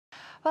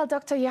Well,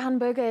 Dr. Johan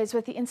Burger is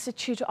with the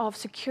Institute of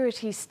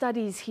Security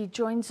Studies. He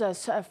joins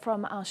us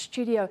from our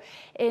studio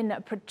in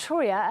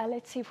Pretoria.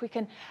 Let's see if we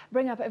can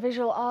bring up a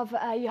visual of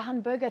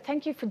Johan Burger.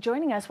 Thank you for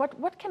joining us.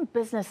 What can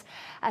business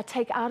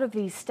take out of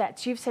these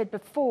stats? You've said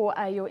before,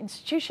 your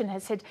institution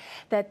has said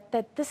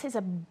that this is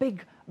a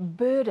big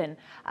burden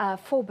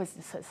for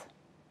businesses.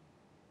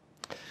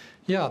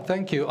 Yeah,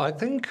 thank you. I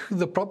think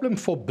the problem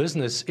for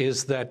business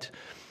is that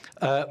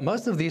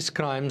most of these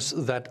crimes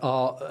that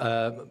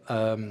are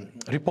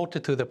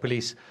reported to the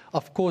police,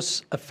 of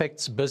course,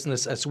 affects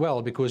business as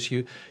well, because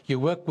you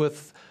work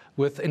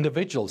with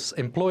individuals,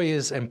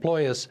 employers,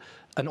 employers,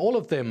 and all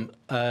of them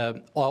are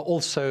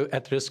also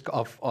at risk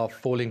of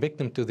falling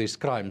victim to these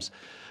crimes.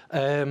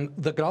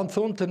 The Grant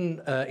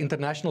Thornton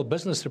International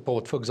Business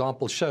Report, for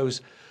example,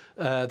 shows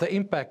the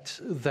impact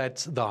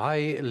that the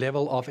high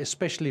level of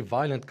especially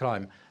violent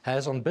crime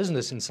has on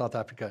business in South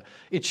Africa.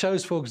 It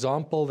shows, for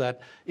example,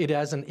 that it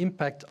has an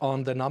impact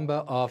on the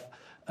number of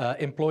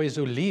employees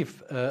who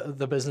leave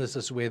the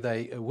businesses where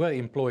they were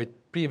employed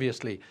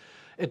previously.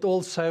 It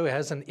also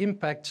has an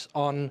impact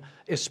on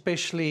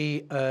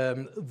especially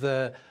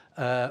the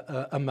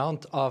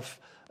amount of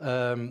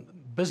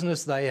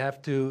business they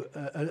have to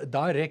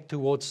direct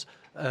towards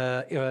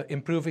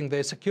improving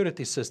their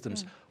security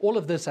systems. All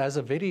of this has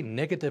a very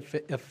negative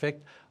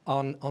effect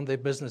on their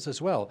business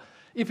as well.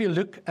 If you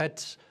look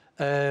at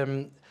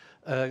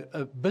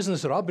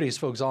business robberies,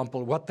 for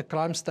example, what the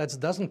crime stats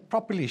doesn't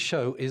properly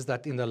show is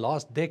that in the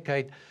last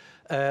decade,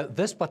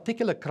 this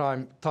particular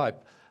crime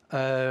type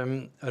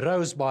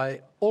rose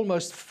by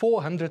almost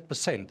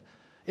 400%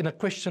 in a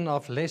question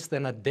of less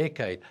than a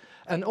decade.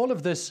 And all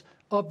of this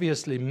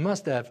obviously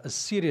must have a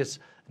serious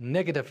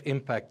negative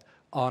impact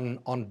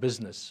on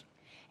business.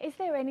 Is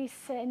there any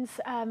sense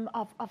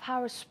of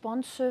how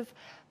responsive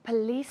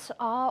police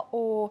are,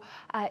 or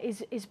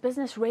is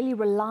business really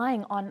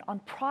relying on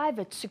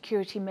private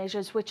security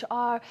measures, which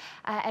are,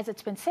 as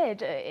it's been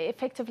said,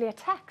 effectively a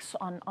tax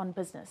on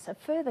business, a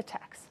further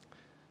tax?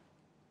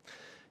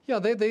 Yeah,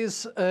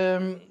 there's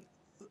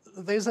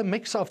a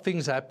mix of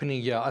things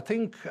happening here. I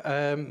think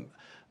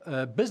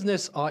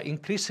business are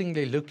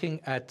increasingly looking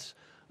at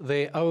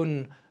their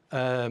own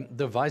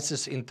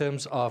devices in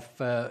terms of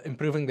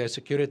improving their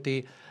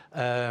security.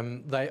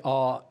 They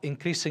are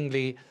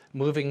increasingly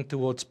moving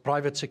towards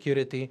private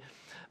security,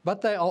 but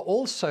they are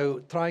also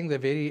trying their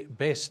very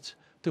best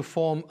to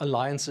form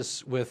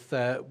alliances with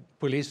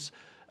police,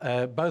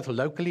 both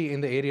locally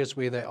in the areas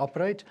where they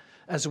operate,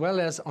 as well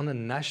as on a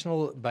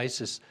national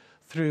basis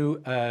through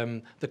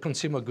the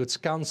Consumer Goods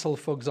Council,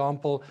 for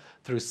example,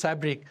 through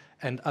SABC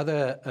and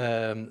other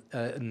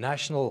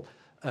national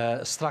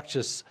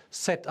structures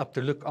set up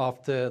to look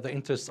after the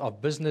interests of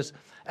business.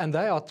 And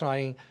they are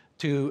trying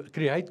to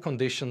create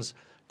conditions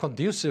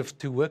conducive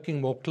to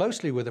working more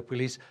closely with the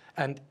police,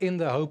 and in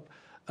the hope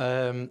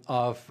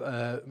of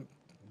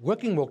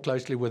working more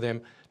closely with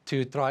them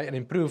to try and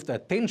improve the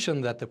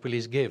attention that the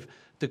police give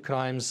to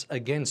crimes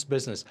against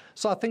business.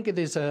 So I think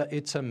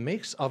it's a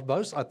mix of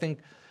both. I think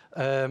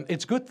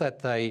it's good that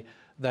they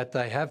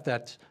have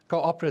that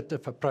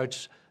cooperative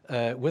approach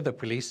with the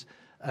police,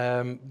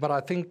 but I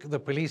think the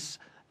police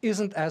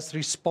isn't as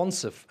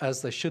responsive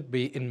as they should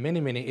be in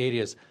many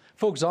areas.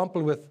 For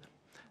example, with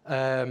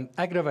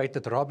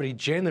aggravated robbery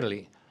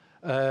generally,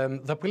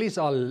 the police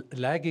are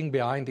lagging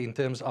behind in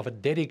terms of a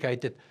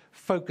dedicated,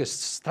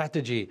 focused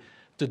strategy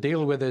to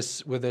deal with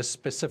this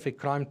specific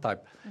crime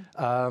type.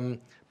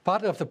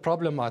 Part of the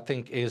problem, I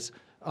think, is,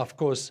 of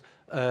course,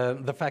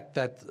 the fact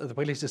that the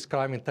police's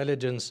crime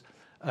intelligence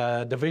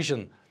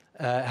division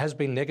has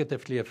been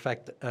negatively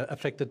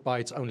affected by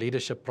its own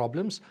leadership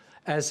problems,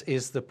 as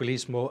is the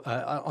police more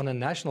on a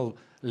national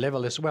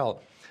level as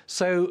well.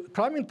 So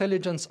crime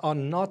intelligence are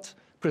not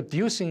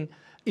producing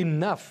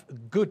enough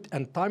good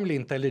and timely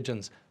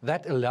intelligence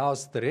that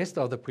allows the rest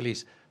of the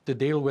police to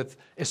deal with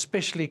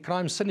especially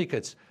crime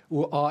syndicates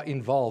who are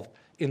involved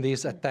in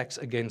these attacks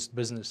against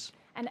business.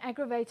 And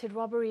aggravated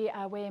robbery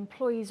where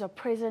employees are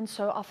present,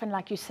 so often,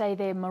 like you say,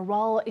 there are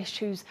morale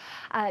issues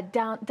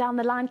down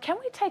the line. Can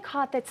we take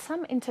heart that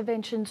some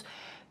interventions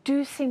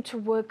do seem to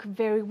work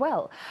very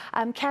well?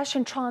 Cash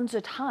in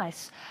transit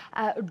heists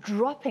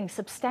dropping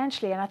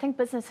substantially, and I think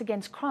Business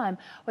Against Crime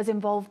was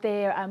involved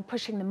there,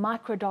 pushing the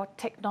microdot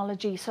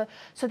technology. So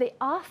there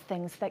are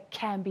things that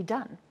can be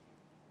done.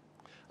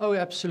 Oh,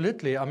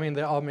 absolutely. I mean,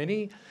 there are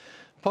many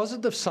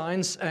positive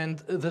signs, and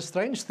the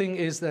strange thing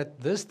is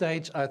that this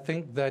stage, I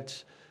think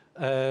that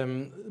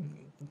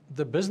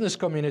the business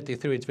community,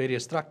 through its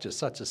various structures,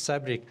 such as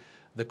SABC,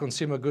 the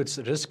Consumer Goods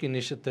Risk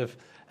Initiative,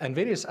 and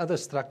various other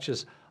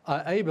structures,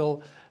 are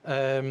able,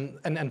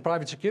 and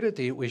private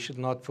security, we should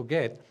not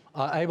forget,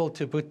 are able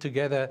to put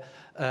together,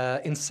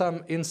 in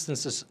some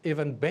instances,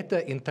 even better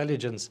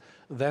intelligence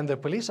than the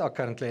police are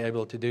currently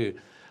able to do.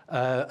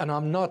 And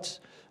I'm not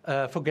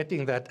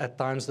forgetting that at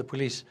times the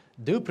police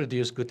do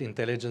produce good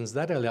intelligence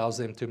that allows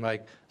them to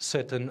make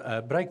certain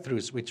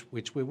breakthroughs,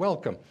 which we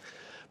welcome.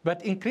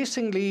 But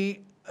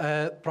increasingly,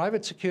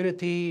 private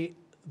security,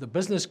 the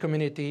business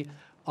community,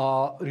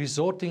 are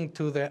resorting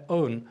to their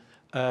own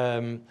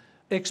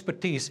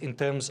expertise in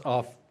terms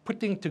of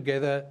putting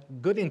together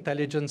good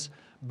intelligence,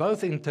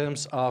 both in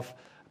terms of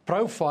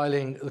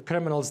profiling the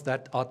criminals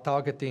that are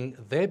targeting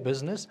their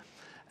business,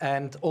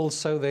 and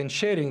also then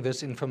sharing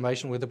this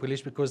information with the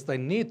police, because they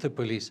need the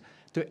police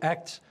to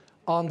act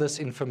on this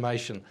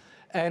information.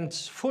 And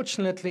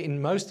fortunately, in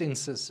most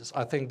instances,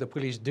 I think the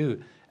police do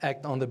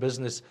act on the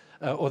business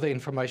or the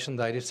information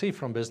they receive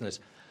from business.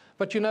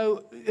 But you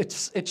know,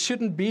 it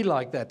shouldn't be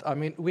like that. I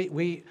mean,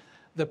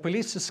 the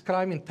police's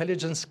crime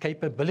intelligence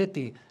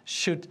capability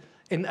should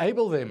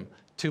enable them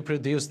to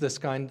produce this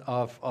kind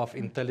of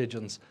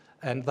intelligence.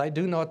 And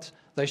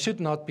they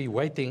should not be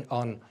waiting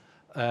on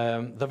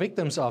the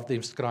victims of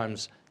these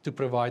crimes to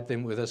provide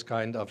them with this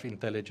kind of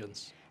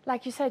intelligence.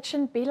 Like you said, it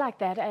shouldn't be like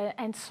that,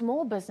 and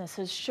small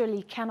businesses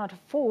surely cannot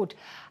afford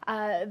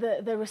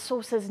the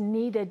resources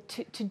needed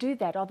to do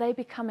that. Are they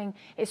becoming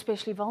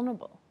especially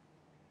vulnerable?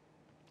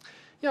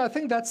 Yeah, I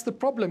think that's the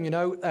problem. You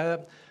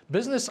know,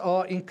 business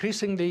are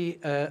increasingly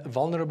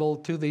vulnerable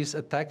to these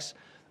attacks.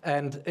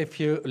 And if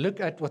you look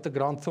at what the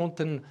Grant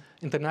Thornton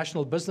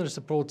International Business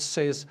Report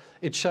says,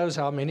 it shows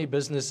how many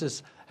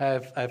businesses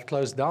have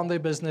closed down their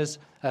business,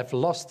 have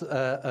lost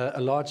a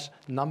large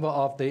number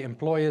of their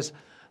employers,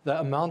 the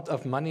amount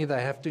of money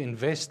they have to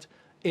invest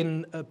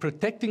in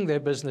protecting their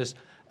business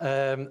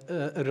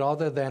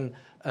rather than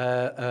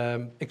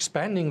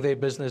expanding their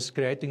business,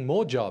 creating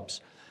more jobs.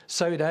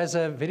 So it has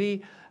a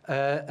very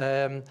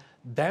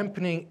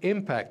dampening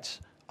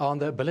impact on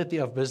the ability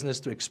of business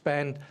to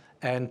expand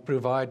and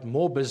provide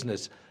more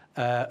business,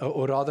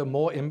 or rather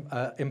more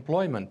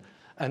employment.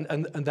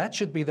 And that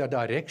should be the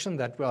direction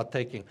that we are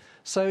taking.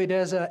 So it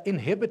has an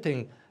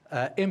inhibiting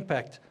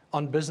impact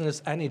on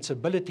business and its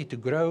ability to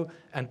grow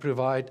and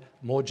provide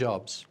more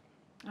jobs.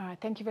 All right,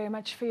 thank you very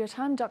much for your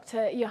time.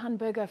 Dr. Johan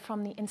Burger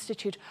from the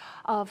Institute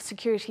of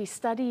Security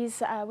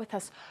Studies with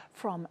us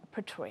from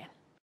Pretoria.